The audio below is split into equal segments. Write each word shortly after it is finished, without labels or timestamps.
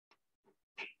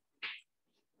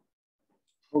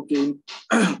Okay,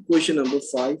 question number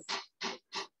 5.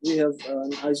 We have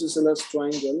an isosceles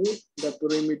triangle. The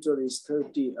perimeter is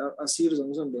 30. A series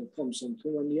of some forms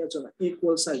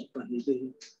equal side.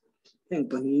 Hang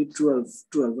pani 12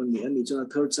 and it's on a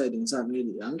third side inside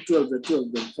nearly 12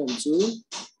 forms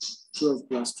 12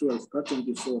 plus 12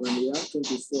 24 and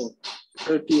 24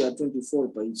 30 at 24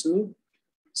 by 2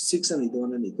 6 and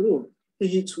 1 and 2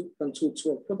 and 2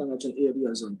 put an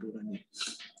areas on 2.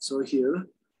 So here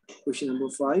question number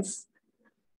 5,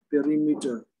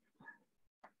 perimeter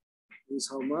is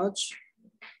how much?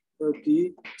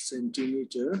 30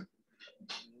 centimeter.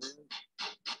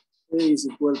 A is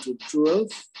equal to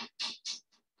 12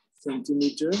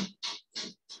 centimeter.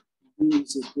 B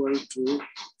is equal to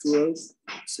 12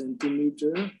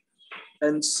 centimeter.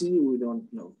 And C we don't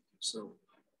know. So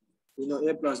we know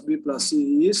A plus B plus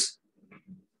C is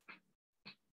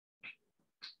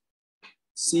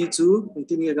C2. I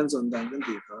think again on that.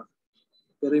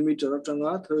 Perimeter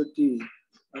atanga 30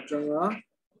 atanga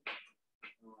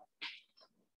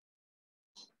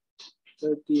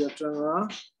 30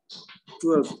 atanga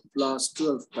 12 plus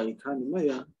 12 by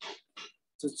Kanimaya.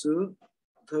 So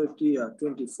 30 at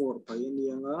 24 by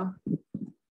Nianga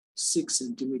 6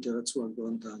 centimeter. That's what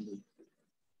going on.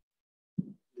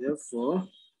 Therefore,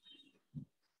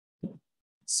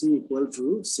 C equal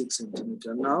to 6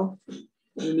 centimeter. Now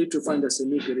we need to find the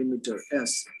semi-perimeter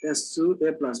S. S2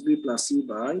 A plus B plus C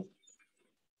by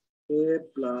A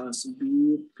plus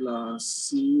B plus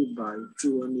C by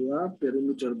 2 and here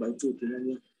perimeter by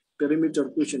 2. Perimeter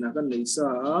question akan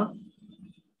Lisa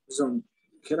zone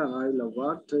kerang ay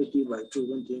lawa 30 by 2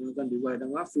 kan akan divide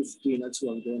ang 15 at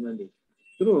 1 donali.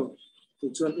 True.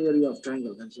 It's one area of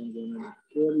triangle kan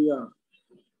area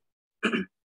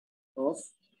of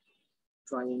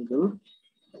triangle.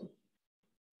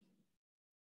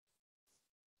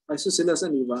 Isosceles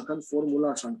and Ivakan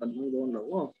formula shankan don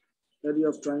law. Area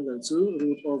of triangle to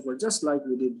root over just like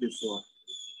we did before.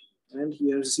 And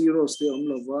here 0 stay on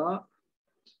lava.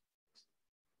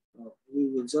 We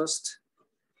will just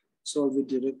solve it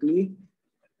directly.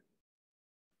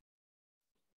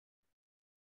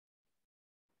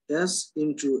 S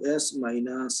into S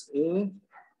minus A,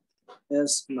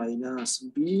 S minus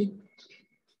B,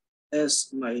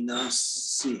 S minus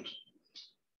C.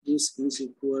 This is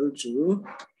equal to,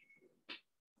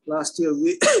 last year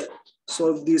we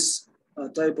solved this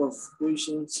type of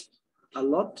equations a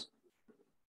lot.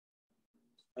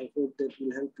 I hope that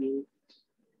will help you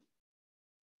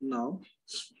now.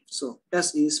 So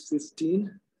S is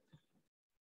 15.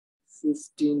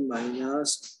 15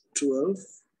 minus 12.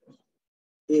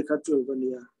 A cut 12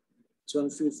 here. So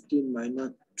 15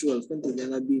 minus 12.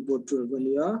 Can B put 12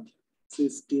 here.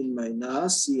 15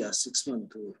 minus C 6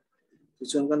 months.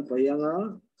 This one can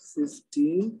payanga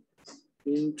 15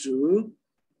 into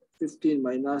 15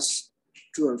 minus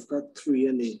 12 cut 3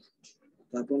 and A.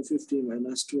 Tapon 15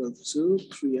 minus 12 so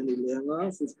 3 and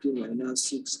 11 15 minus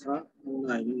 6 cut 9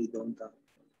 and don't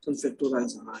so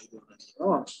factorize ang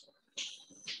oh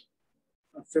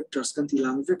factors kan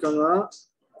tilang vekanga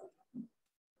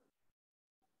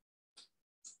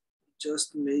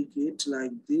just make it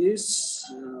like this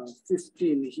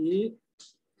 15 here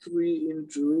 3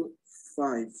 into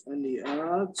 5 and the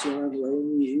R so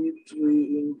 3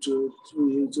 into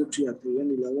 3 into 3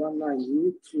 and 11 9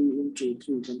 3 into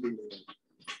 3 can be 11.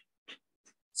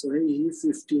 So he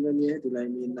 15 and here till I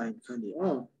mean 9 can be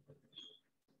oh.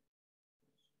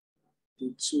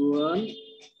 It's one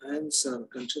answer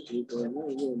contribute to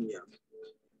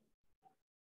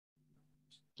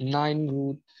 9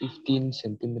 root 15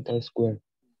 centimeter square.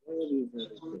 Very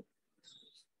good.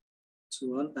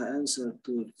 So one answer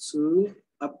to 2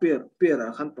 appear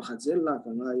akan pakhazel la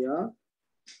kangaya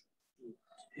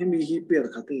hemi hi pair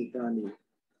khating tani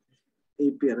a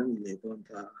pair an le ton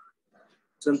ta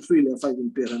san 3 le 5 in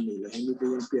pair an le hemi pe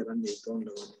in pair an le ton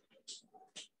do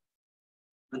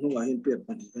anu wa in pair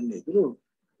pan kan le do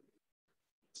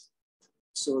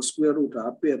so square root a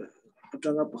pair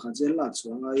atanga pakhazel la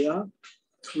chungaya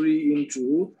 3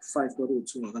 into 5 root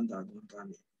chung kan da don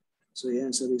tani so the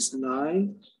answer is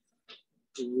 9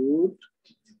 root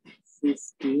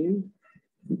 15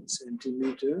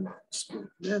 centimeter square.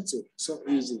 That's it. So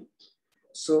easy.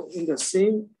 So in the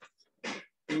same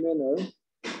manner,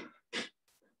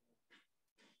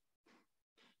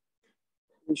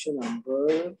 question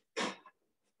number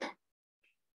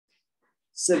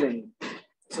 7.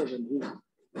 7 here.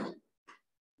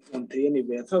 Don't take any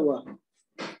better one,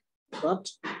 but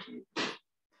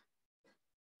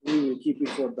we will keep it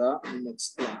for the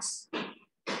next class.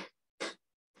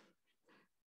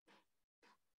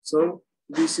 So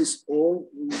this is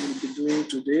all we will be doing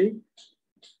today.